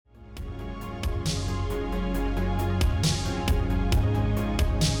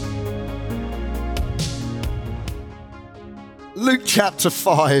Luke chapter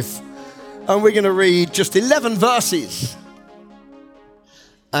 5, and we're going to read just 11 verses.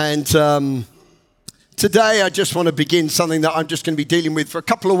 And today I just want to begin something that I'm just going to be dealing with for a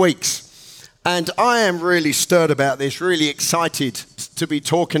couple of weeks. And I am really stirred about this, really excited to be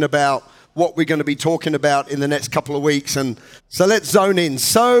talking about what we're going to be talking about in the next couple of weeks. And so let's zone in.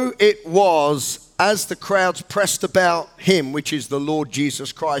 So it was, as the crowds pressed about him, which is the Lord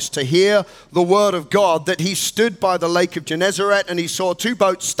Jesus Christ, to hear the word of God, that he stood by the lake of Gennesaret, and he saw two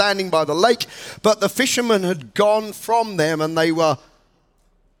boats standing by the lake, but the fishermen had gone from them, and they were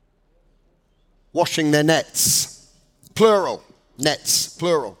washing their nets. Plural. Nets.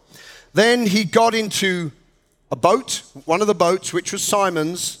 Plural. Then he got into a boat, one of the boats, which was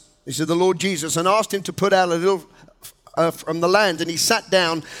Simon's, this is the Lord Jesus, and asked him to put out a little from the land, and he sat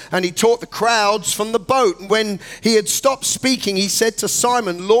down and he taught the crowds from the boat. And when he had stopped speaking, he said to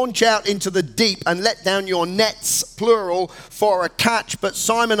Simon, "Launch out into the deep and let down your nets," plural, "for a catch." But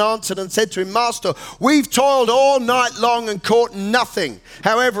Simon answered and said to him, "Master, we've toiled all night long and caught nothing.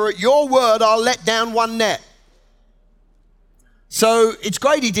 However, at your word, I'll let down one net." So it's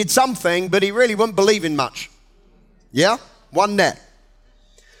great he did something, but he really wasn't believing much. Yeah? One net.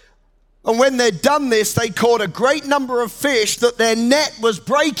 And when they'd done this, they caught a great number of fish that their net was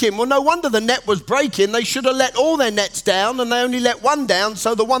breaking. Well, no wonder the net was breaking. They should have let all their nets down, and they only let one down,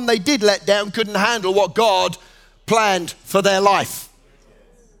 so the one they did let down couldn't handle what God planned for their life.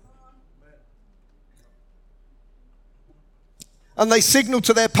 And they signaled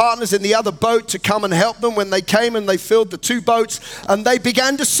to their partners in the other boat to come and help them. When they came, and they filled the two boats, and they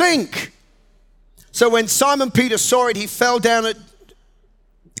began to sink. So when Simon Peter saw it, he fell down at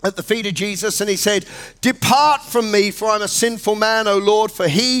the feet of Jesus, and he said, "Depart from me, for I'm a sinful man, O Lord." For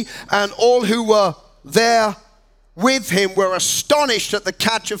he and all who were there with him were astonished at the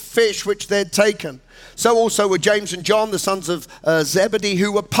catch of fish which they'd taken. So also were James and John, the sons of Zebedee,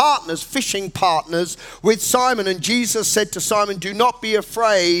 who were partners, fishing partners with Simon. And Jesus said to Simon, "Do not be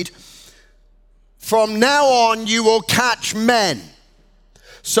afraid. From now on you will catch men."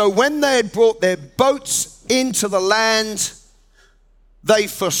 So when they had brought their boats into the land, they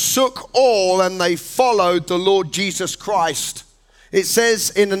forsook all and they followed the Lord Jesus Christ. It says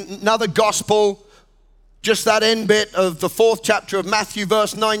in another gospel, just that end bit of the 4th chapter of Matthew,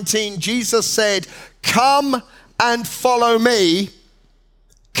 verse 19, Jesus said, "Come and follow me.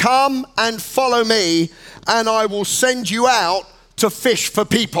 Come and follow me, and I will send you out to fish for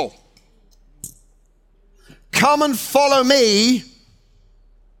people." Come and follow me,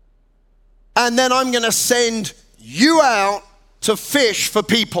 and then I'm going to send you out to fish for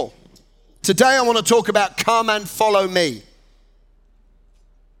people. Today I want to talk about come and follow me.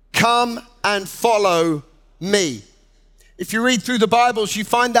 Come and follow me. If you read through the Bibles, you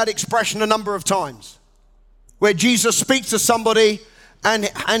find that expression a number of times, where Jesus speaks to somebody and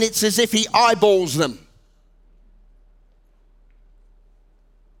it's as if he eyeballs them.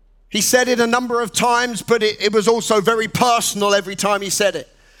 He said it a number of times, but it was also very personal every time he said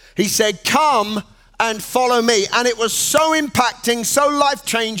it. He said, "Come and follow me." And it was so impacting, so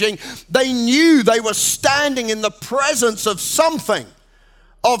life-changing. They knew they were standing in the presence of something,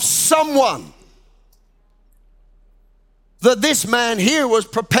 of someone, that this man here was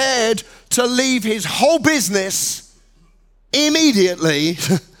prepared to leave his whole business immediately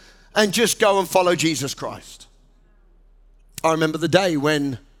and just go and follow Jesus Christ. I remember the day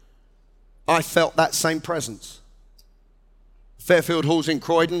when I felt that same presence. Fairfield Halls in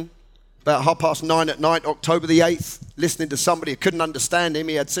Croydon, about 9:30 at night, October the 8th, listening to somebody. I couldn't understand him.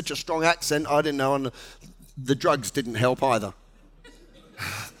 He had such a strong accent, I didn't know, and the drugs didn't help either.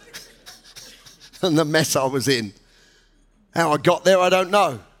 And the mess I was in. How I got there, I don't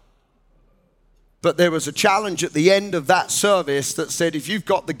know. But there was a challenge at the end of that service that said, if you've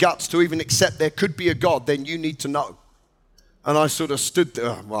got the guts to even accept there could be a God, then you need to know. And I sort of stood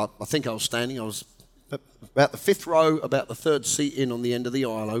there. Well, I think I was standing. I was about the 5th row, about the 3rd seat in on the end of the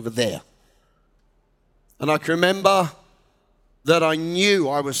aisle over there. And I can remember that I knew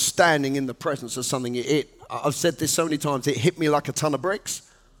I was standing in the presence of something. I've said this so many times, it hit me like a ton of bricks,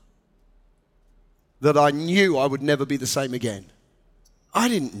 that I knew I would never be the same again. I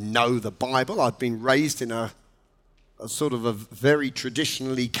didn't know the Bible. I'd been raised in a sort of a very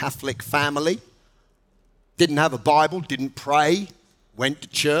traditionally Catholic family. Didn't have a Bible, didn't pray, went to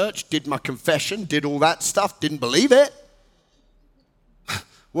church, did my confession, did all that stuff, didn't believe it.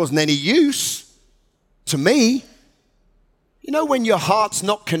 Wasn't any use to me. You know, when your heart's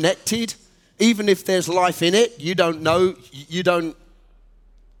not connected, even if there's life in it, you don't know, you don't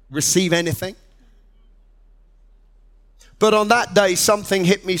receive anything. But on that day, something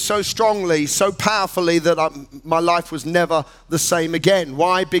hit me so strongly, so powerfully that my life was never the same again.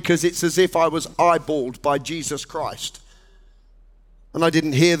 Why? Because it's as if I was eyeballed by Jesus Christ. And I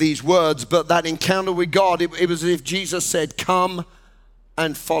didn't hear these words, but that encounter with God, it was as if Jesus said, "Come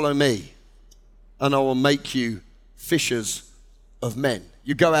and follow me, and I will make you fishers of men."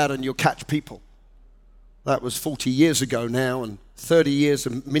 You go out and you'll catch people. That was 40 years ago now, and 30 years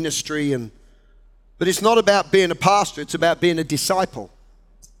of ministry. But it's not about being a pastor, it's about being a disciple.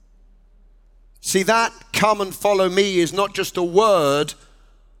 See, that "come and follow me" is not just a word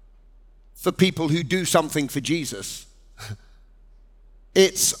for people who do something for Jesus.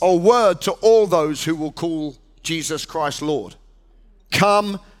 It's a word to all those who will call Jesus Christ Lord.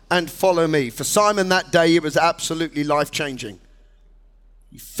 Come and follow me. For Simon that day, it was absolutely life-changing.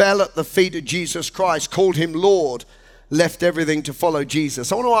 He fell at the feet of Jesus Christ, called him Lord, left everything to follow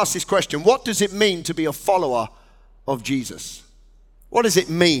Jesus. I want to ask this question. What does it mean to be a follower of Jesus? What does it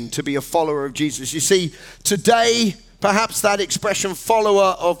mean to be a follower of Jesus? You see, today, perhaps that expression,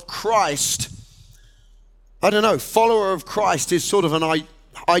 follower of Christ, I don't know, follower of Christ is sort of an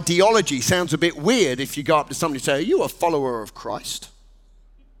ideology. Sounds a bit weird if you go up to somebody and say, "Are you a follower of Christ?"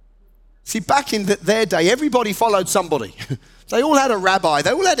 See, back in their day, everybody followed somebody. They all had a rabbi,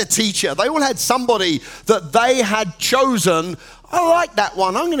 they all had a teacher, they all had somebody that they had chosen. "I like that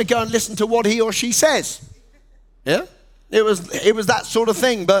one, I'm going to go and listen to what he or she says." Yeah? It was that sort of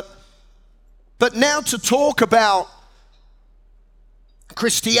thing. But now to talk about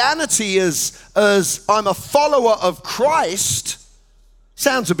Christianity as I'm a follower of Christ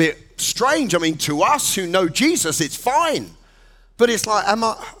sounds a bit strange. I mean, to us who know Jesus, it's fine. But it's like, am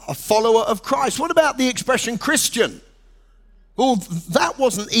I a follower of Christ? What about the expression Christian? Well, that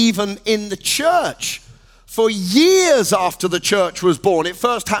wasn't even in the church. For years after the church was born, it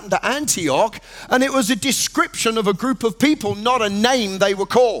first happened at Antioch, and it was a description of a group of people, not a name they were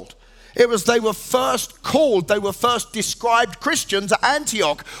called. They were first described Christians at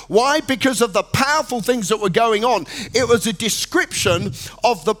Antioch. Why? Because of the powerful things that were going on. It was a description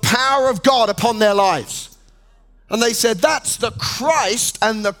of the power of God upon their lives. And they said, that's the Christ,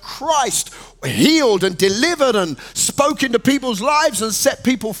 and the Christ healed and delivered and spoke into people's lives and set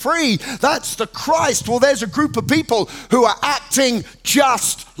people free. That's the Christ. Well, there's a group of people who are acting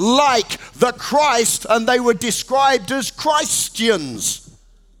just like the Christ, and they were described as Christians.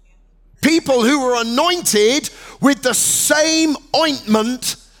 People who were anointed with the same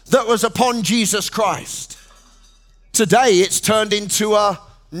ointment that was upon Jesus Christ. Today, it's turned into a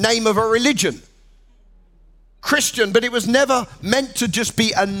name of a religion. Christian, but it was never meant to just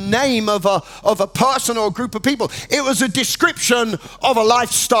be a name of a person or a group of people. It was a description of a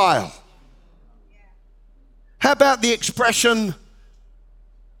lifestyle. How about the expression,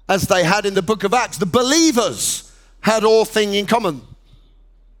 as they had in the book of Acts, the believers had all things in common.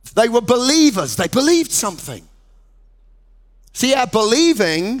 They were believers. They believed something. See, our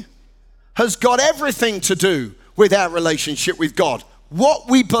believing has got everything to do with our relationship with God. What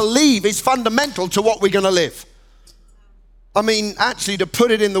we believe is fundamental to what we're going to live. I mean, actually, to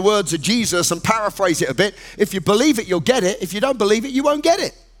put it in the words of Jesus and paraphrase it a bit, if you believe it, you'll get it. If you don't believe it, you won't get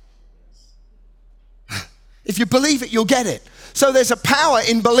it. If you believe it, you'll get it. So there's a power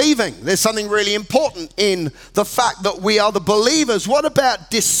in believing. There's something really important in the fact that we are the believers. What about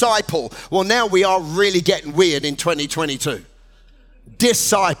disciple? Well, now we are really getting weird in 2022.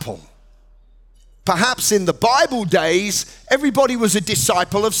 Disciple. Perhaps in the Bible days, everybody was a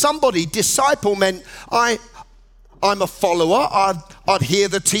disciple of somebody. Disciple meant I'm a follower. I'd hear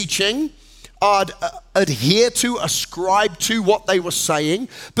the teaching. I'd adhere to, ascribe to what they were saying.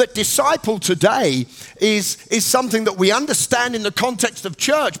 But disciple today is something that we understand in the context of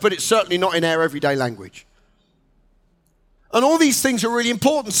church, but it's certainly not in our everyday language. And all these things are really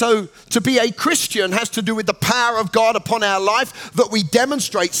important. So to be a Christian has to do with the power of God upon our life, that we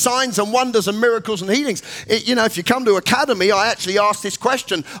demonstrate signs and wonders and miracles and healings. If you come to Academy, I actually ask this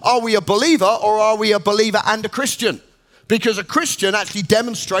question: are we a believer, or are we a believer and a Christian? Because a Christian actually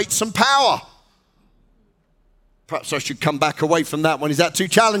demonstrates some power. Perhaps I should come back away from that one. Is that too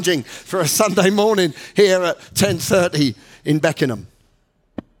challenging for a Sunday morning here at 10:30 in Beckenham?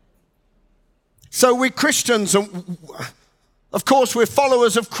 So we're Christians, and of course, we're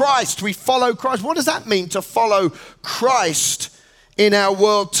followers of Christ. We follow Christ. What does that mean, to follow Christ in our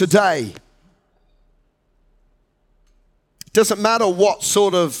world today? Doesn't matter what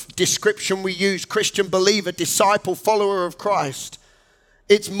sort of description we use: Christian, believer, disciple, follower of Christ.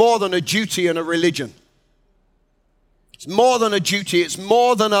 It's more than a duty and a religion. It's more than a duty. It's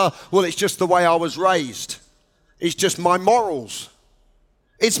more than it's just the way I was raised. It's just my morals.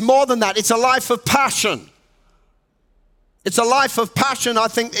 It's more than that. It's a life of passion. It's a life of passion. I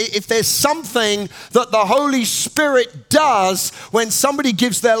think if there's something that the Holy Spirit does when somebody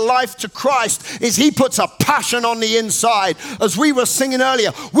gives their life to Christ, is he puts a passion on the inside. As we were singing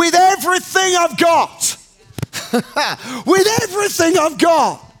earlier, with everything I've got, with everything I've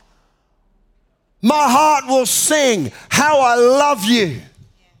got, my heart will sing how I love you.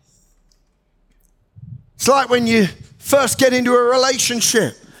 It's like when you first get into a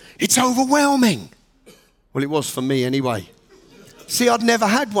relationship, it's overwhelming. Well, it was for me anyway. See, I'd never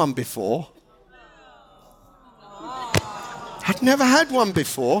had one before. I'd never had one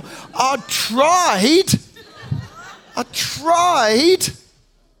before. I'd tried.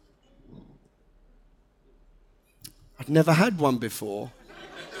 I'd never had one before.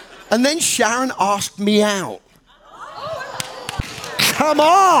 And then Sharon asked me out. Come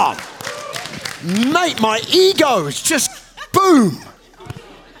on. Mate, my ego is just boom.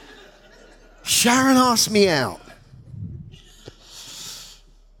 Sharon asked me out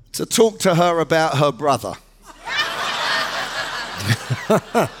to talk to her about her brother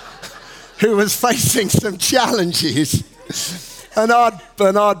who was facing some challenges. And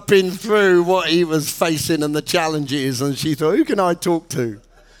I'd been through what he was facing and the challenges, and she thought, who can I talk to?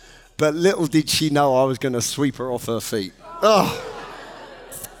 But little did she know I was going to sweep her off her feet. Oh,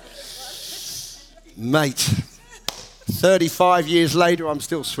 mate, 35 years later, I'm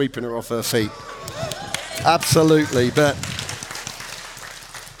still sweeping her off her feet. Absolutely, but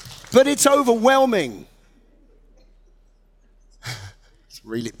it's overwhelming. Let's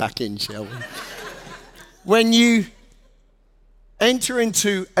reel it back in, shall we? When you enter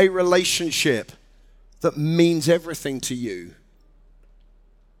into a relationship that means everything to you,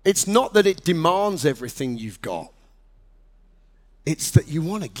 it's not that it demands everything you've got. It's that you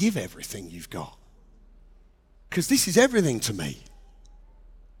want to give everything you've got. Because this is everything to me.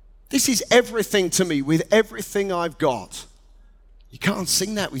 This is everything to me with everything I've got. You can't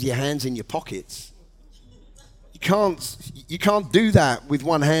sing that with your hands in your pockets. You can't do that with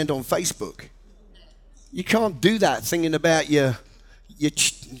one hand on Facebook. You can't do that thinking about your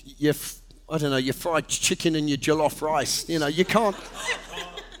I don't know, your fried chicken and your jollof rice. You know, you can't.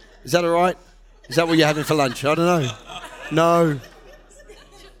 Is that all right? Is that what you're having for lunch? I don't know. No.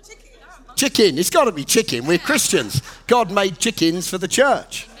 Chicken. It's got to be chicken. We're Christians. God made chickens for the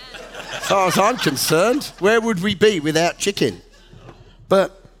church. As far as I'm concerned, where would we be without chicken?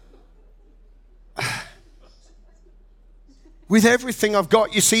 But with everything I've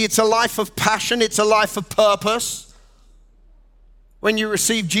got, you see, it's a life of passion. It's a life of purpose. When you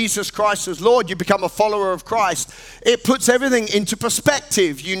receive Jesus Christ as Lord, you become a follower of Christ. It puts everything into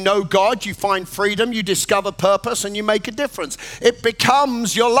perspective. You know God, you find freedom, you discover purpose, and you make a difference. It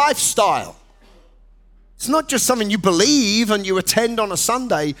becomes your lifestyle. It's not just something you believe and you attend on a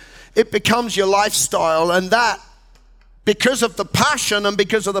Sunday. It becomes your lifestyle, and that, because of the passion and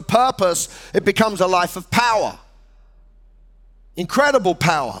because of the purpose, it becomes a life of power. Incredible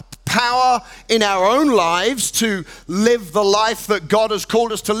power. Power in our own lives to live the life that God has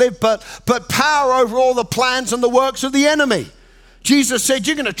called us to live, but power over all the plans and the works of the enemy. Jesus said,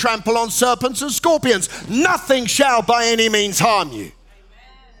 you're going to trample on serpents and scorpions. Nothing shall by any means harm you.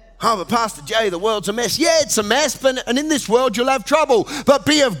 Oh, but Pastor Jay, the world's a mess. Yeah, it's a mess, and in this world you'll have trouble. But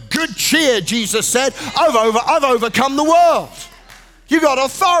be of good cheer, Jesus said. I've overcome the world. You got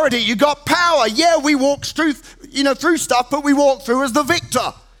authority, you got power. Yeah, we walk through stuff, but we walk through as the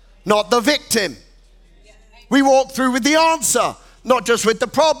victor, not the victim. We walk through with the answer, not just with the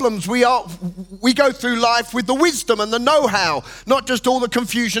problems. We go through life with the wisdom and the know-how, not just all the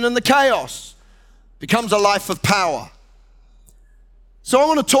confusion and the chaos. Becomes a life of power. So I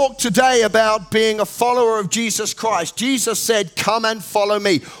want to talk today about being a follower of Jesus Christ. Jesus said, come and follow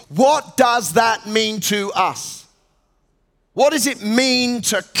me. What does that mean to us? What does it mean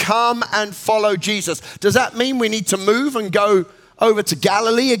to come and follow Jesus? Does that mean we need to move and go over to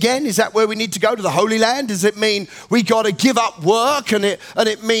Galilee again? Is that where we need to go, to the Holy Land? Does it mean we got to give up work and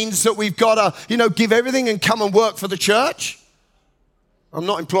it means that we've got to, give everything and come and work for the church? I'm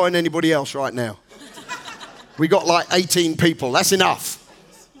not employing anybody else right now. We got like 18 people. That's enough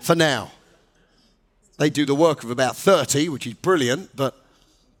for now. They do the work of about 30, which is brilliant, but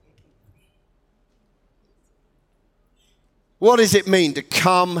what does it mean to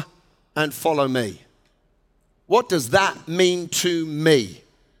come and follow me? What does that mean to me?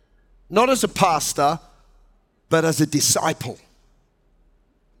 Not as a pastor, but as a disciple.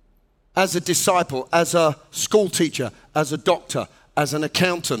 As a disciple, as a school teacher, as a doctor, as an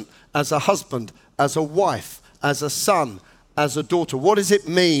accountant, as a husband, as a wife, as a son, as a daughter. What does it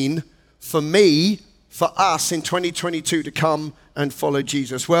mean for me, for us in 2022 to come and follow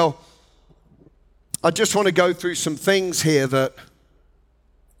Jesus? Well, I just want to go through some things here that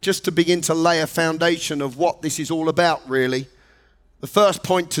just to begin to lay a foundation of what this is all about, really. The first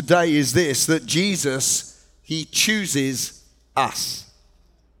point today is this, that Jesus, he chooses us.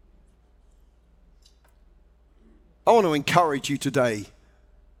 I want to encourage you today.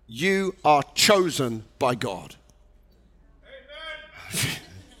 You are chosen by God. Amen.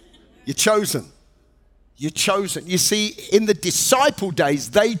 You're chosen. You're chosen. You see, in the disciple days,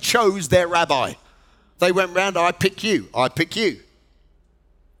 they chose their rabbi. They went round, I pick you, I pick you.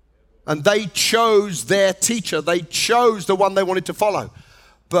 And they chose their teacher. They chose the one they wanted to follow.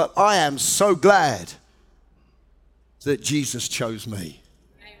 But I am so glad that Jesus chose me.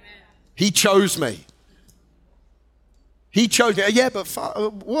 Amen. He chose me. He chose me. Yeah, but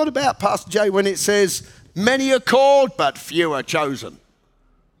what about, Pastor Jay, when it says, many are called, but few are chosen?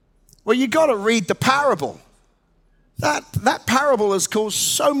 Well, you got to read the parable. That parable has caused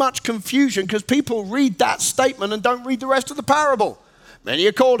so much confusion because people read that statement and don't read the rest of the parable. Many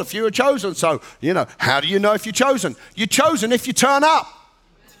are called, a few are chosen. So, how do you know if you're chosen? You're chosen if you turn up.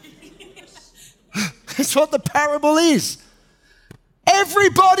 That's what the parable is.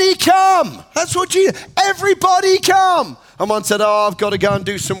 Everybody come. That's what everybody come. And one said, I've got to go and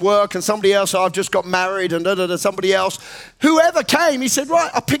do some work. And somebody else, I've just got married. And somebody else. Whoever came, he said,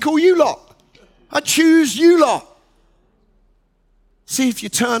 right, I pick all you lot. I choose you lot. See, if you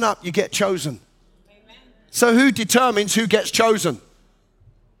turn up, you get chosen. Amen. So who determines who gets chosen?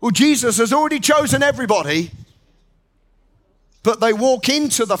 Well, Jesus has already chosen everybody. But they walk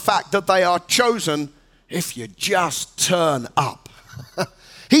into the fact that they are chosen if you just turn up.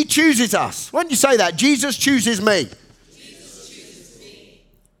 He chooses us. Why don't you say that? Jesus chooses me. Jesus chooses me.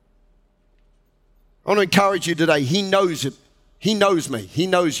 I want to encourage you today. He knows it. He knows me. He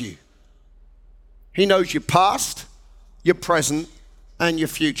knows you. He knows your past, your present, and your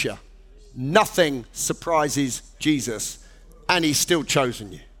future. Nothing surprises Jesus, and he's still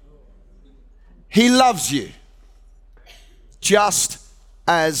chosen you. He loves you just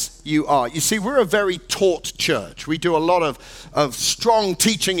as you are. You see, we're a very taught church. We do a lot of strong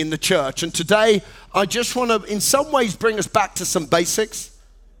teaching in the church. And today, I just want to, in some ways, bring us back to some basics.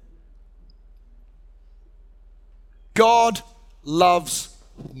 God loves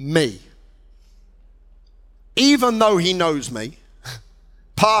me. Even though he knows me,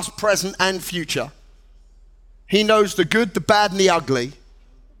 past, present, and future. He knows the good, the bad, and the ugly.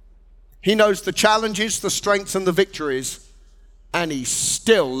 He knows the challenges, the strengths, and the victories. And he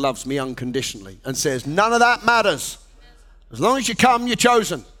still loves me unconditionally and says, none of that matters. As long as you come, you're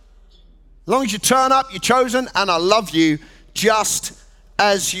chosen. As long as you turn up, you're chosen. And I love you just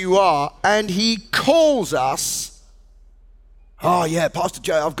as you are. And he calls us. Oh yeah, Pastor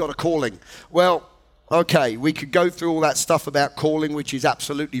Jay, I've got a calling. Well, okay, we could go through all that stuff about calling, which is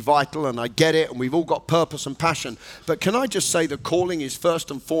absolutely vital, and I get it, and we've all got purpose and passion. But can I just say the calling is first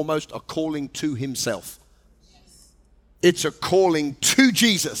and foremost a calling to himself. It's a calling to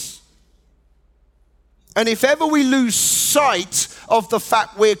Jesus. And if ever we lose sight of the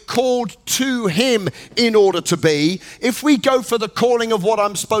fact we're called to him in order to be, if we go for the calling of what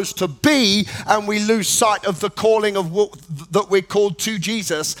I'm supposed to be and we lose sight of the calling of that we're called to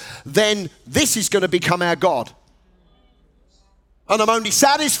Jesus, then this is going to become our God. And I'm only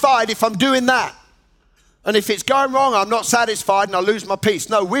satisfied if I'm doing that. And if it's going wrong, I'm not satisfied and I lose my peace.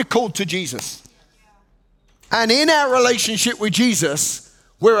 No, we're called to Jesus. And in our relationship with Jesus,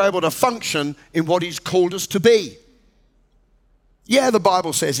 we're able to function in what he's called us to be. Yeah, the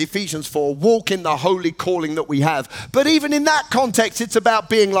Bible says, Ephesians 4, walk in the holy calling that we have. But even in that context, it's about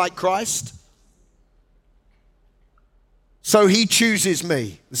being like Christ. So he chooses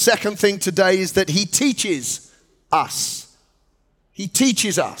me. The second thing today is that he teaches us. He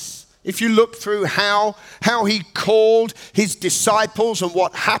teaches us. If you look through how he called his disciples and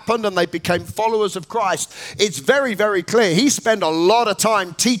what happened and they became followers of Christ, it's very, very clear. He spent a lot of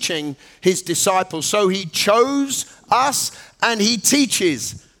time teaching his disciples. So he chose us and he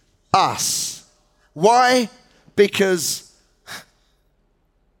teaches us. Why? Because,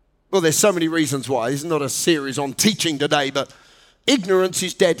 well, there's so many reasons why. This is not a series on teaching today, but ignorance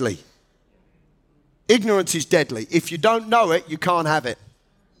is deadly. Ignorance is deadly. If you don't know it, you can't have it.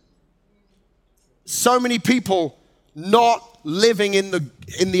 So many people not living in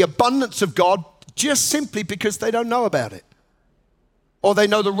the abundance of God just simply because they don't know about it. Or they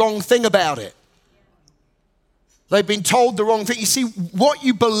know the wrong thing about it. They've been told the wrong thing. You see, what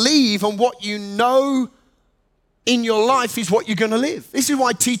you believe and what you know in your life is what you're going to live. This is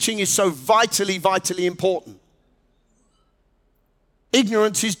why teaching is so vitally, vitally important.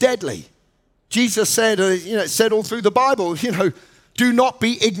 Ignorance is deadly. Jesus said, it said all through the Bible, do not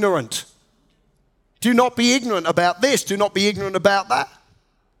be ignorant. Do not be ignorant about this. Do not be ignorant about that.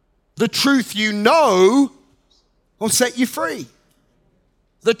 The truth you know will set you free.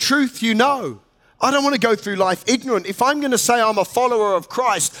 The truth you know. I don't want to go through life ignorant. If I'm going to say I'm a follower of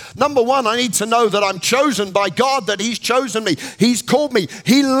Christ, number one, I need to know that I'm chosen by God, that He's chosen me. He's called me.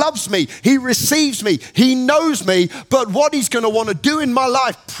 He loves me. He receives me. He knows me. But what He's going to want to do in my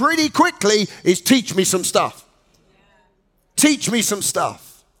life pretty quickly is teach me some stuff. Teach me some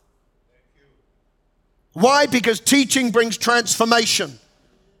stuff. Why? Because teaching brings transformation.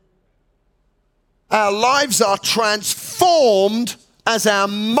 Our lives are transformed as our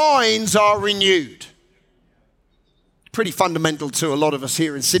minds are renewed. Pretty fundamental to a lot of us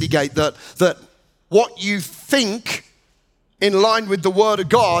here in Citygate that what you think in line with the Word of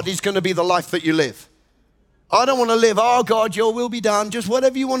God is going to be the life that you live. I don't want to live, oh God, your will be done, just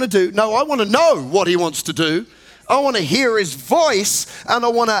whatever you want to do. No, I want to know what He wants to do. I want to hear His voice, and I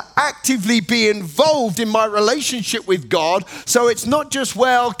want to actively be involved in my relationship with God. So it's not just,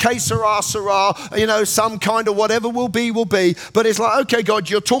 well, que sera, sera, some kind of whatever will be. But it's like, okay, God,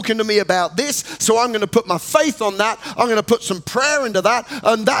 you're talking to me about this, so I'm going to put my faith on that. I'm going to put some prayer into that,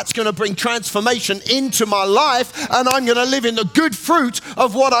 and that's going to bring transformation into my life, and I'm going to live in the good fruit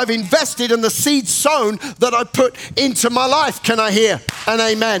of what I've invested and the seed sown that I put into my life. Can I hear an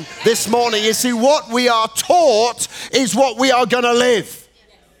amen this morning? You see, what we are taught is what we are going to live.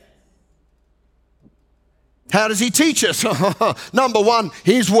 How does He teach us? Number one,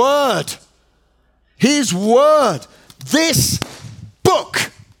 His Word. His Word. This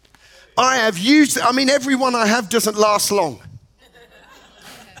book I have used, every one I have doesn't last long.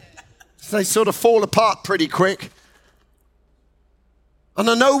 They sort of fall apart pretty quick. And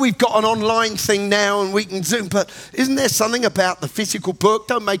I know we've got an online thing now and we can Zoom, but isn't there something about the physical book?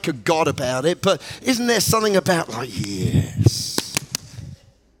 Don't make a God about it, but isn't there something about yes,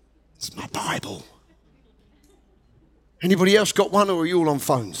 it's my Bible. Anybody else got one, or are you all on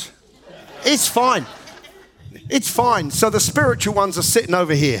phones? It's fine. It's fine. So the spiritual ones are sitting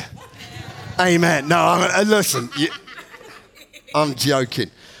over here. Amen. No, listen, I'm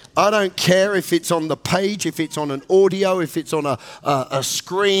joking. I don't care if it's on the page, if it's on an audio, if it's on a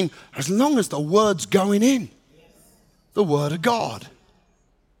screen, as long as the Word's going in. The Word of God.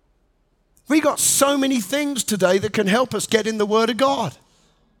 We got so many things today that can help us get in the Word of God.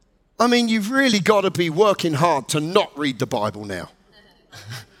 You've really got to be working hard to not read the Bible now.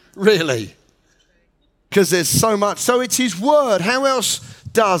 Really. Because there's so much. So it's His Word. How else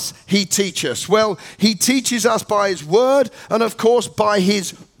does He teach us? Well, He teaches us by His Word and, of course, by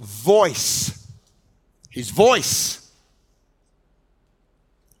His voice. His voice.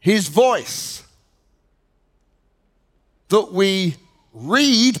 His voice. That we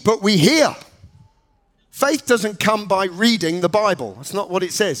read, but we hear. Faith doesn't come by reading the Bible. That's not what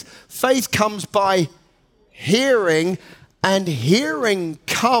it says. Faith comes by hearing, and hearing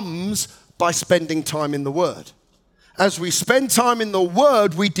comes by spending time in the Word. As we spend time in the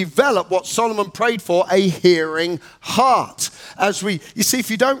Word, we develop what Solomon prayed for, a hearing heart. You see, if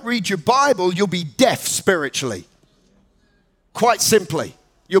you don't read your Bible, you'll be deaf spiritually. Quite simply,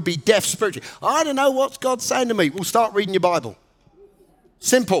 you'll be deaf spiritually. I don't know what's God saying to me. Well, start reading your Bible.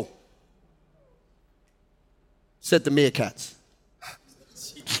 Simple. Said the meerkats.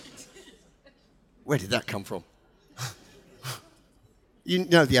 Where did that come from? You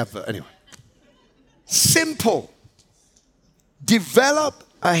know the advert anyway. Simple. Develop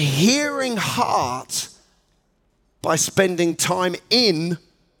a hearing heart by spending time in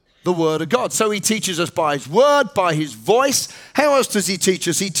the Word of God. So He teaches us by His Word, by His voice. How else does He teach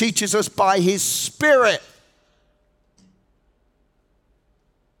us? He teaches us by His Spirit.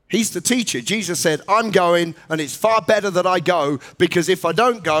 He's the teacher. Jesus said, I'm going, and it's far better that I go, because if I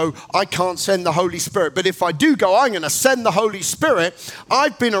don't go, I can't send the Holy Spirit. But if I do go, I'm going to send the Holy Spirit.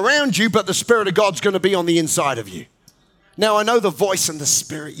 I've been around you, but the Spirit of God's going to be on the inside of you. Now, I know the voice and the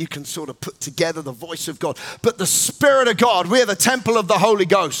Spirit, you can sort of put together the voice of God. But the Spirit of God, we're the temple of the Holy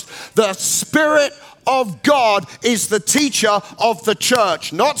Ghost. The Spirit of God is the teacher of the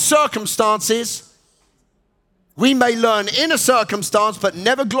church, not circumstances. We may learn in a circumstance, but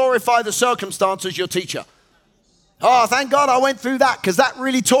never glorify the circumstance as your teacher. Oh, thank God I went through that, because that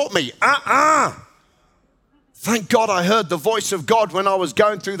really taught me. Thank God I heard the voice of God when I was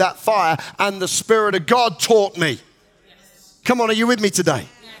going through that fire, and the Spirit of God taught me. Come on, are you with me today?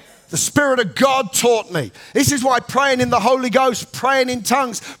 The Spirit of God taught me. This is why praying in the Holy Ghost, praying in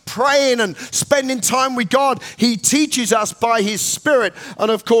tongues, praying and spending time with God, He teaches us by His Spirit. And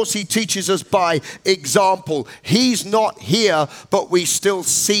of course, He teaches us by example. He's not here, but we still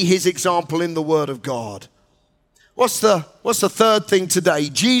see His example in the Word of God. What's the third thing today?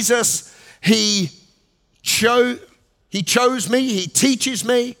 Jesus, He He chose me. He teaches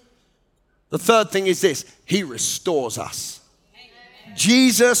me. The third thing is this. He restores us.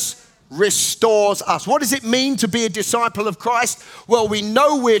 Jesus restores us. What does it mean to be a disciple of Christ? Well, we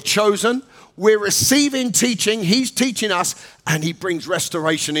know we're chosen. We're receiving teaching. He's teaching us, and he brings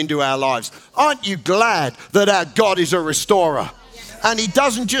restoration into our lives. Aren't you glad that our God is a restorer? And he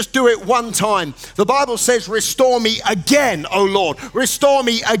doesn't just do it one time. The Bible says, restore me again, O Lord. Restore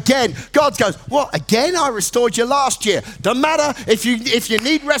me again. God goes, what, again? I restored you last year. Doesn't matter. If you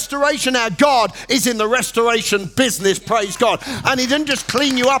need restoration, our God is in the restoration business, praise God. And he didn't just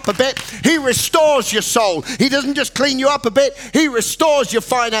clean you up a bit. He restores your soul. He doesn't just clean you up a bit. He restores your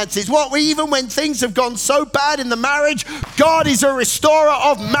finances. Even when things have gone so bad in the marriage, God is a restorer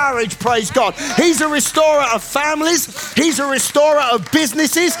of marriage, praise God. He's a restorer of families. He's a restorer of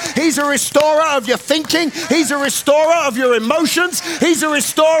businesses. He's a restorer of your thinking. He's a restorer of your emotions. He's a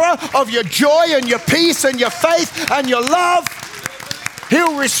restorer of your joy and your peace and your faith and your love.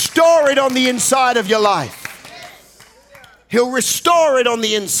 He'll restore it on the inside of your life. He'll restore it on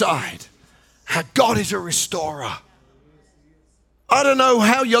the inside. God is a restorer. I don't know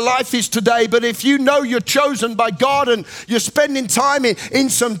how your life is today, but if you know you're chosen by God and you're spending time in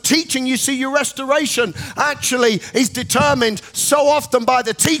some teaching, you see your restoration actually is determined so often by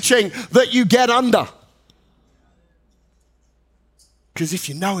the teaching that you get under. Because if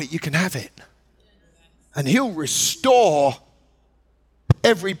you know it, you can have it. And he'll restore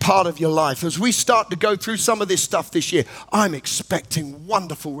every part of your life. As we start to go through some of this stuff this year, I'm expecting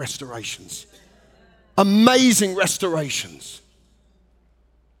wonderful restorations. Amazing restorations.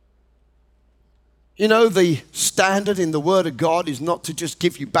 You know, the standard in the Word of God is not to just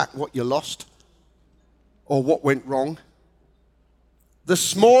give you back what you lost or what went wrong. The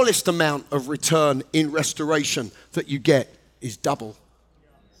smallest amount of return in restoration that you get is double.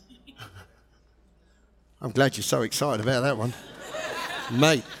 I'm glad you're so excited about that one.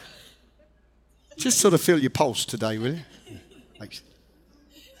 Mate, just sort of feel your pulse today, will you? Thanks.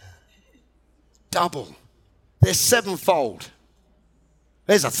 Double. There's sevenfold.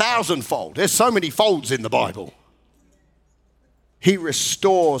 There's 1,000-fold. There's so many folds in the Bible. He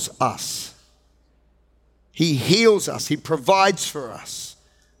restores us. He heals us. He provides for us.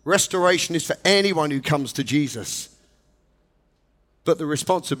 Restoration is for anyone who comes to Jesus. But the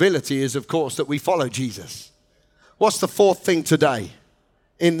responsibility is, of course, that we follow Jesus. What's the fourth thing today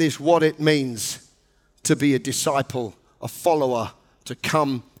in this, what it means to be a disciple, a follower, to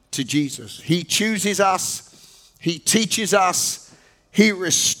come to Jesus? He chooses us. He teaches us. He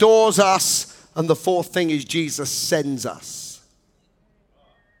restores us. And the fourth thing is Jesus sends us.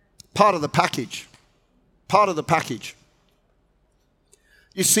 Part of the package. Part of the package.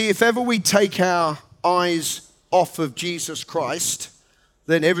 You see, if ever we take our eyes off of Jesus Christ,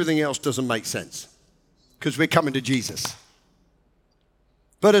 then everything else doesn't make sense. Because we're coming to Jesus.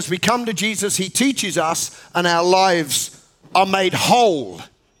 But as we come to Jesus, he teaches us and our lives are made whole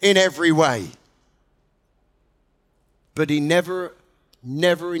in every way. But he never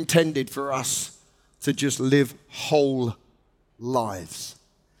intended for us to just live whole lives.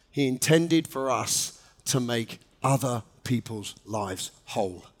 He intended for us to make other people's lives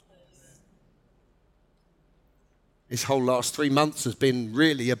whole. This whole last 3 months has been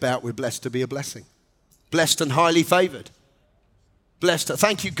really about we're blessed to be a blessing. Blessed and highly favored. Blessed.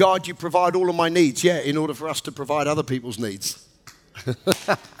 Thank you, God, you provide all of my needs. Yeah, in order for us to provide other people's needs.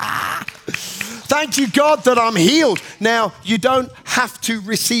 Thank you, God, that I'm healed. Now, you don't have to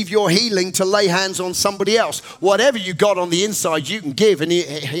receive your healing to lay hands on somebody else. Whatever you got on the inside, you can give. And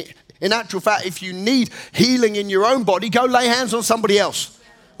in actual fact, if you need healing in your own body, go lay hands on somebody else.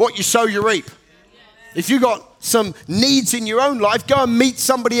 What you sow, you reap. If you got some needs in your own life, go and meet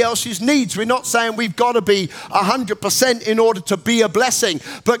somebody else's needs. We're not saying we've got to be 100% in order to be a blessing.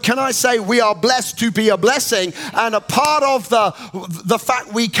 But can I say we are blessed to be a blessing? And a part of the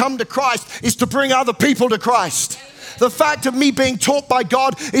fact we come to Christ is to bring other people to Christ. The fact of me being taught by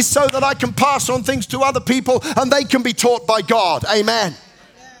God is so that I can pass on things to other people and they can be taught by God. Amen.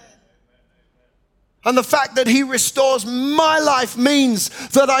 And the fact that he restores my life means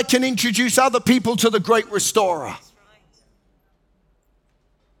that I can introduce other people to the great restorer.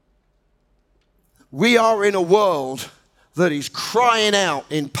 We are in a world that is crying out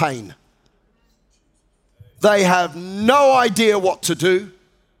in pain. They have no idea what to do.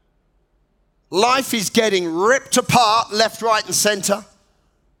 Life is getting ripped apart left, right, and center.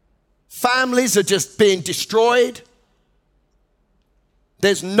 Families are just being destroyed.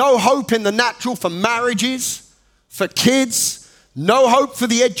 There's no hope in the natural for marriages, for kids, no hope for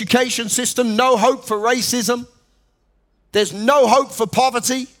the education system, no hope for racism. There's no hope for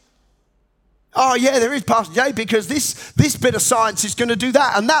poverty. Oh yeah, there is, Pastor Jay, because this bit of science is going to do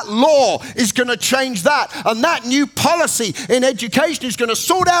that, and that law is going to change that, and that new policy in education is going to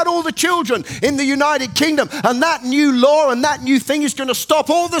sort out all the children in the United Kingdom, and that new law and that new thing is going to stop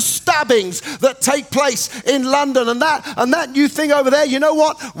all the stabbings that take place in London, and that new thing over there. You know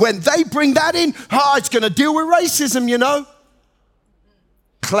what? When they bring that in, it's going to deal with racism, you know.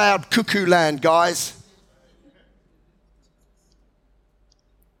 Cloud cuckoo land, guys.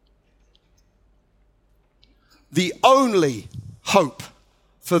 The only hope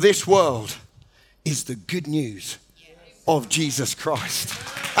for this world is the good news of Jesus Christ.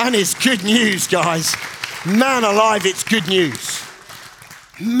 And it's good news, guys. Man alive, it's good news.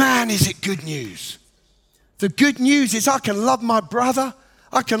 Man, is it good news. The good news is I can love my brother,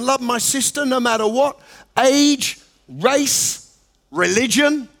 I can love my sister no matter what, age, race,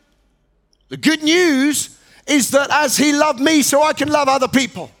 religion. The good news is that as he loved me, so I can love other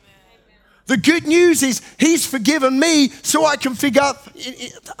people. The good news is he's forgiven me so I can forgive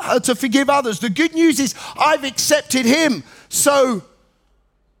others. The good news is I've accepted him so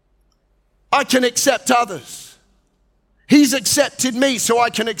I can accept others. He's accepted me so I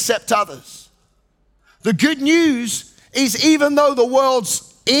can accept others. The good news is even though the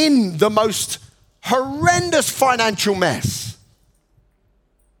world's in the most horrendous financial mess,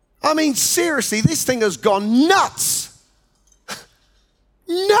 I mean, seriously, this thing has gone nuts.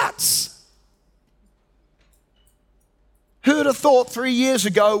 Nuts. Who would have thought 3 years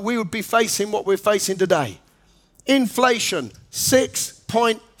ago we would be facing what we're facing today? Inflation,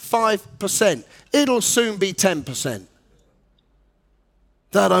 6.5%. It'll soon be 10%.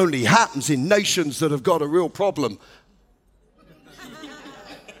 That only happens in nations that have got a real problem.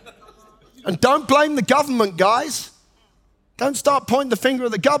 And don't blame the government, guys. Don't start pointing the finger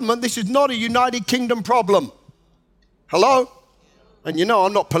at the government. This is not a United Kingdom problem. Hello? And you know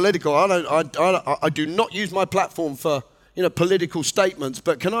I'm not political. I do not use my platform for political statements,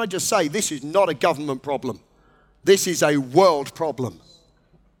 but can I just say, this is not a government problem. This is a world problem.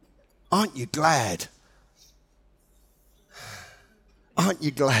 Aren't you glad? Aren't you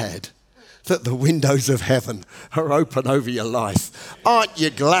glad that the windows of heaven are open over your life? Aren't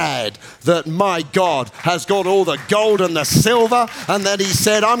you glad that my God has got all the gold and the silver, and that he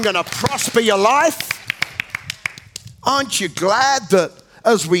said, I'm going to prosper your life? Aren't you glad that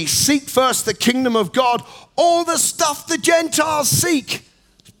as we seek first the kingdom of God, all the stuff the Gentiles seek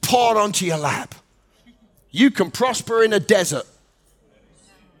is poured onto your lap? You can prosper in a desert.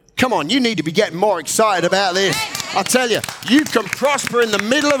 Come on, you need to be getting more excited about this. I tell you, you can prosper in the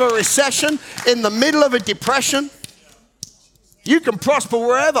middle of a recession, in the middle of a depression. You can prosper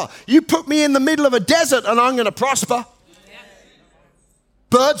wherever. You put me in the middle of a desert and I'm going to prosper.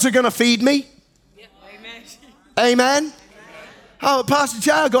 Birds are going to feed me. Amen. Oh, Pastor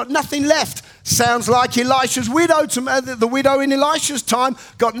Jay, I've got nothing left. Sounds like Elisha's widow. The widow in Elisha's time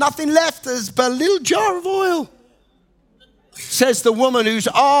got nothing left. There's but a little jar of oil. Says the woman whose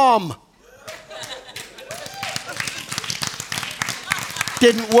arm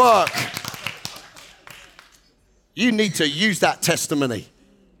didn't work. You need to use that testimony.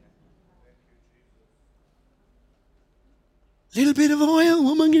 Little bit of oil,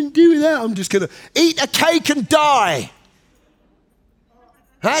 what am I going to do with that? I'm just going to eat a cake and die.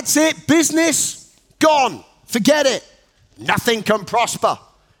 That's it. Business, gone. Forget it. Nothing can prosper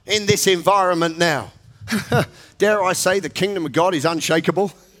in this environment now. Dare I say the kingdom of God is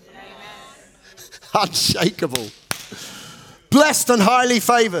unshakable? Unshakable. Blessed and highly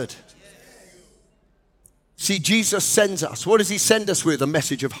favored. See, Jesus sends us. What does he send us with? A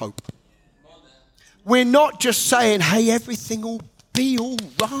message of hope. We're not just saying, hey, everything will be all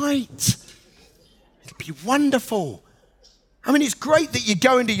right. It'll be wonderful. I mean, it's great that you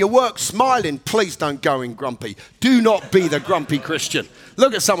go into your work smiling. Please don't go in grumpy. Do not be the grumpy Christian.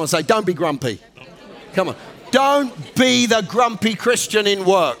 Look at someone and say, don't be grumpy. Come on. Don't be the grumpy Christian in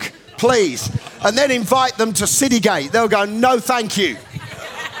work, please. And then invite them to Citygate. They'll go, no, thank you.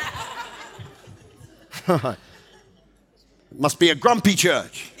 Must be a grumpy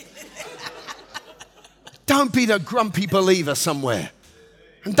church. Don't be the grumpy believer somewhere.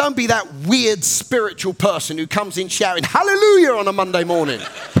 And don't be that weird spiritual person who comes in shouting hallelujah on a Monday morning.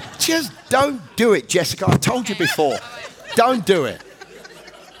 Just don't do it, Jessica. I told you before. Don't do it.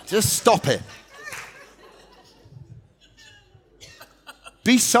 Just stop it.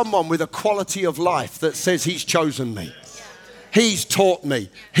 Be someone with a quality of life that says he's chosen me. He's taught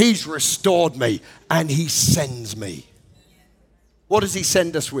me. He's restored me. And he sends me. What does he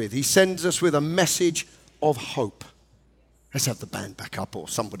send us with? He sends us with a message of hope. Let's have the band back up, or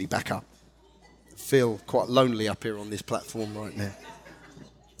somebody back up. I feel quite lonely up here on this platform right now.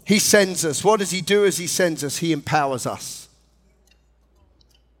 He sends us. What does he do as he sends us? He empowers us.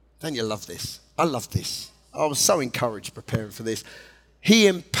 Don't you love this? I love this. I was so encouraged preparing for this. He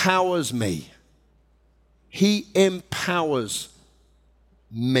empowers me. He empowers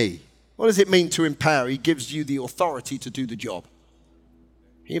me. What does it mean to empower? He gives you the authority to do the job.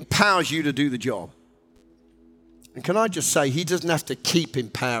 He empowers you to do the job. And can I just say, he doesn't have to keep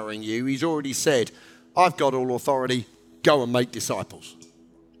empowering you. He's already said, I've got all authority. Go and make disciples.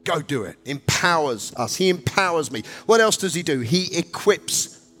 Go do it. Empowers us. He empowers me. What else does he do? He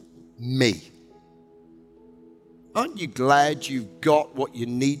equips me. Aren't you glad you've got what you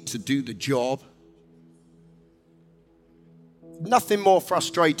need to do the job? Nothing more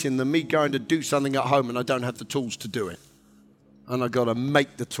frustrating than me going to do something at home and I don't have the tools to do it. And I've got to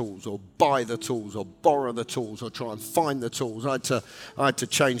make the tools or buy the tools or borrow the tools or try and find the tools. I had to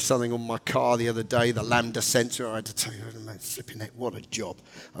change something on my car the other day, the lambda sensor. I had to tell you, flipping heck, what a job.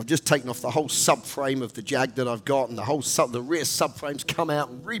 I've just taken off the whole subframe of the Jag that I've got, and the rear subframe's come out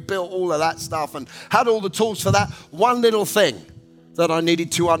and rebuilt all of that stuff and had all the tools for that. One little thing that I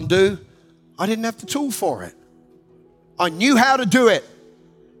needed to undo, I didn't have the tool for it. I knew how to do it.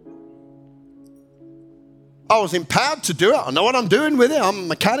 I was empowered to do it. I know what I'm doing with it. I'm a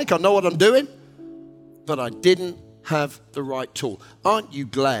mechanic. I know what I'm doing. But I didn't have the right tool. Aren't you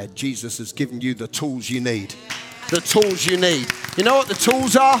glad Jesus has given you the tools you need? The tools you need. You know what the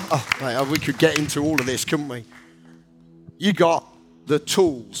tools are? Oh, mate, we could get into all of this, couldn't we? You got the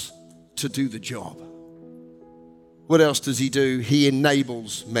tools to do the job. What else does he do? He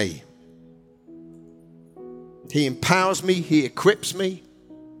enables me. He empowers me. He equips me.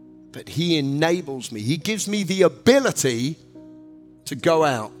 But he enables me. He gives me the ability to go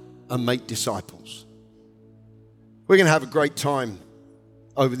out and make disciples. We're going to have a great time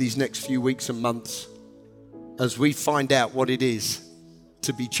over these next few weeks and months as we find out what it is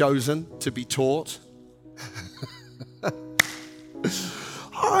to be chosen, to be taught.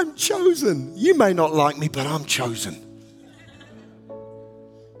 I'm chosen. You may not like me, but I'm chosen.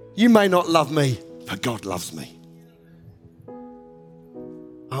 You may not love me, but God loves me.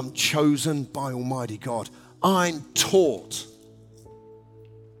 I'm chosen by Almighty God. I'm taught.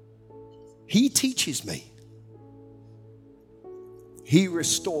 He teaches me. He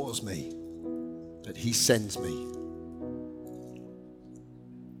restores me. But he sends me.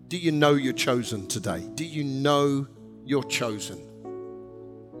 Do you know you're chosen today? Do you know you're chosen?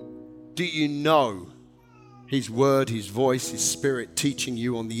 Do you know his word, his voice, his spirit teaching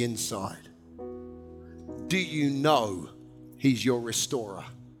you on the inside? Do you know he's your restorer?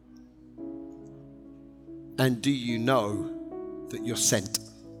 And do you know that you're sent?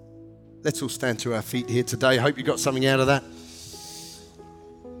 Let's all stand to our feet here today. I hope you got something out of that.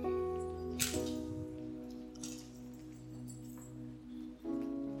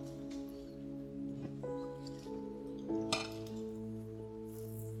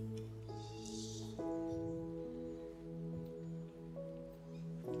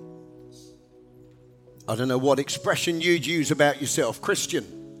 I don't know what expression you'd use about yourself.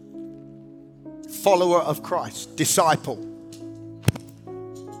 Christian, follower of Christ, disciple,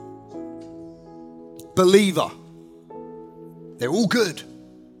 believer. They're all good.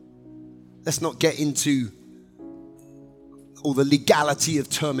 Let's not get into all the legality of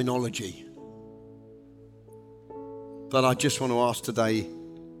terminology. But I just want to ask today,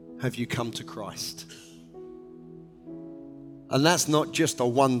 have you come to Christ? And that's not just a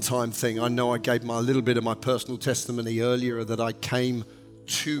one-time thing. I know I gave a little bit of my personal testimony earlier that I came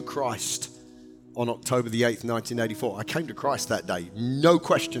to Christ on October the 8th, 1984. I came to Christ that day, no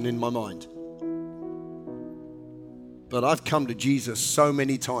question in my mind. But I've come to Jesus so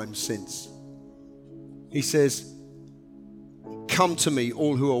many times since. He says, come to me,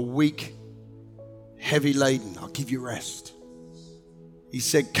 all who are weak, heavy laden, I'll give you rest. He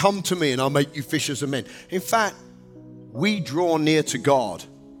said, come to me and I'll make you fishers of men. In fact, we draw near to God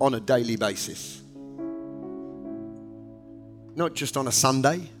on a daily basis. Not just on a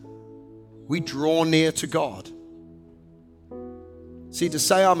Sunday. We draw near to God. See, to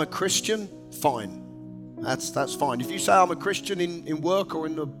say I'm a Christian, fine. That's fine. If you say I'm a Christian in work or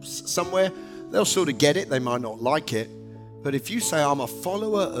somewhere, they'll sort of get it. They might not like it. But if you say I'm a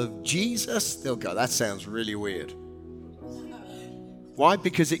follower of Jesus, they'll go, that sounds really weird. Why?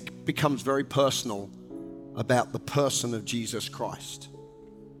 Because it becomes very personal about the person of Jesus Christ.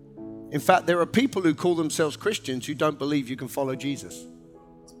 In fact, there are people who call themselves Christians who don't believe you can follow Jesus.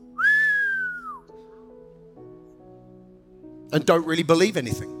 And don't really believe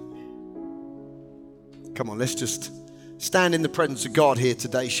anything. Come on, let's just stand in the presence of God here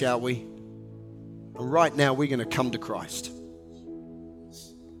today, shall we? And right now we're going to come to Christ.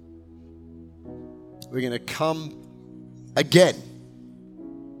 we're going to come again.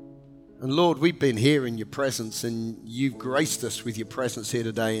 And Lord, we've been here in your presence, and you've graced us with your presence here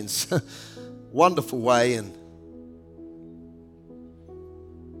today in a wonderful way. And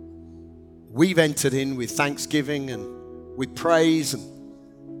we've entered in with thanksgiving and with praise, and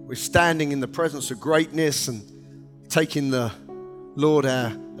we're standing in the presence of greatness and taking the, Lord,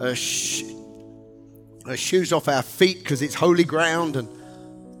 our shoes off our feet because it's holy ground. And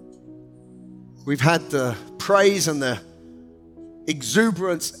we've had the praise and the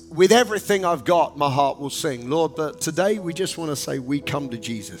exuberance. With everything I've got, my heart will sing, Lord. But today we just want to say we come to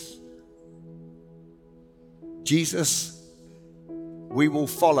Jesus. Jesus, we will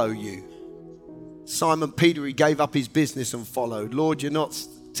follow you. Simon Peter, he gave up his business and followed. Lord, you're not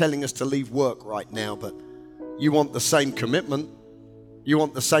telling us to leave work right now, but you want the same commitment. You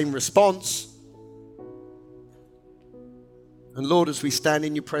want the same response. And Lord, as we stand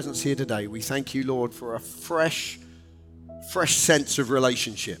in your presence here today, we thank you, Lord, for a fresh sense of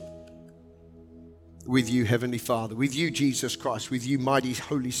relationship with you, Heavenly Father, with you, Jesus Christ, with you, mighty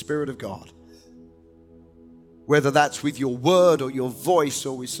Holy Spirit of God. Whether that's with your word or your voice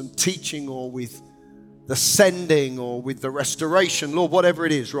or with some teaching or with the sending or with the restoration, Lord, whatever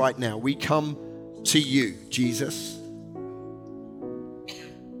it is right now, we come to you, Jesus.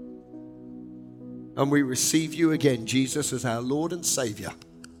 And we receive you again, Jesus, as our Lord and Savior.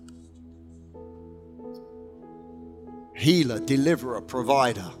 Healer, deliverer,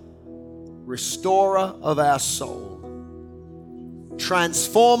 provider, restorer of our soul,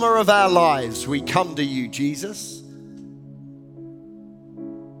 transformer of our lives. We come to you, Jesus.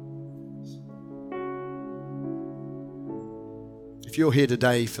 If you're here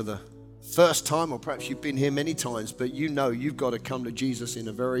today for the first time, or perhaps you've been here many times, but you know you've got to come to Jesus in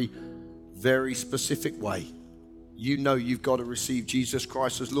a very, very specific way. You know you've got to receive Jesus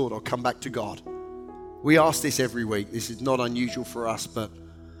Christ as Lord or come back to God. We ask this every week. This is not unusual for us, but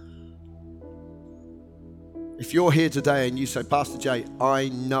if you're here today and you say, Pastor Jay, I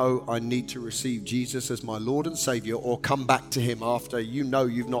know I need to receive Jesus as my Lord and Savior, or come back to him after you know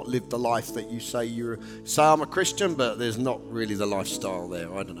you've not lived the life that you say I'm a Christian, but there's not really the lifestyle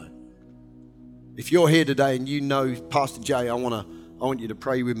there. I don't know. If you're here today and you know, Pastor Jay, I want you to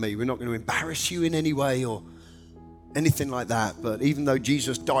pray with me. We're not going to embarrass you in any way or anything like that. But even though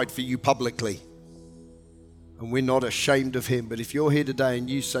Jesus died for you publicly, and we're not ashamed of him, but if you're here today and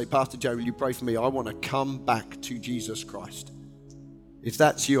you say, Pastor Jay, will you pray for me? I want to come back to Jesus Christ. If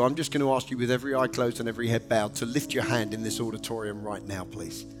that's you, I'm just going to ask you with every eye closed and every head bowed to lift your hand in this auditorium right now,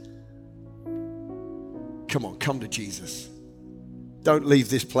 please. Come on, come to Jesus. Don't leave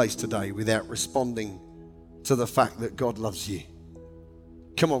this place today without responding to the fact that God loves you.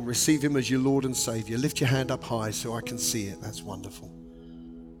 Come on, receive him as your Lord and Savior. Lift your hand up high so I can see it. That's wonderful.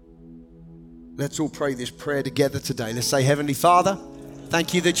 Let's all pray this prayer together today. Let's say, Heavenly Father,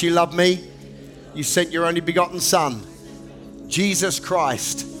 thank you that you love me. You sent your only begotten Son, Jesus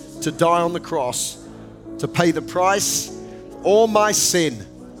Christ, to die on the cross, to pay the price for all my sin.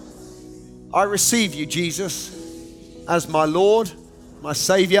 I receive you, Jesus, as my Lord, my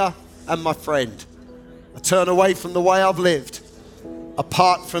Savior, and my friend. I turn away from the way I've lived,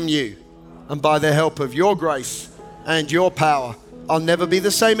 apart from you, and by the help of your grace and your power, I'll never be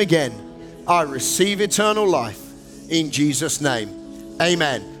the same again. I receive eternal life in Jesus' name.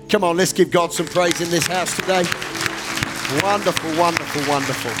 Amen. Come on, let's give God some praise in this house today. Wonderful, wonderful,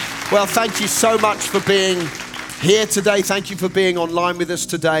 wonderful. Well, thank you so much for being here today. Thank you for being online with us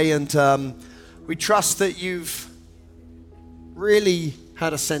today. And we trust that you've really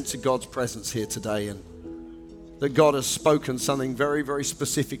had a sense of God's presence here today, and that God has spoken something very, very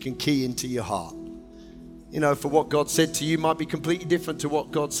specific and key into your heart. You know, for what God said to you might be completely different to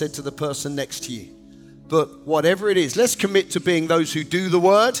what God said to the person next to you. But whatever it is, let's commit to being those who do the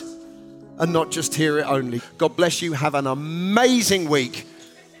word and not just hear it only. God bless you. Have an amazing week.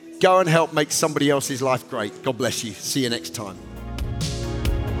 Go and help make somebody else's life great. God bless you. See you next time.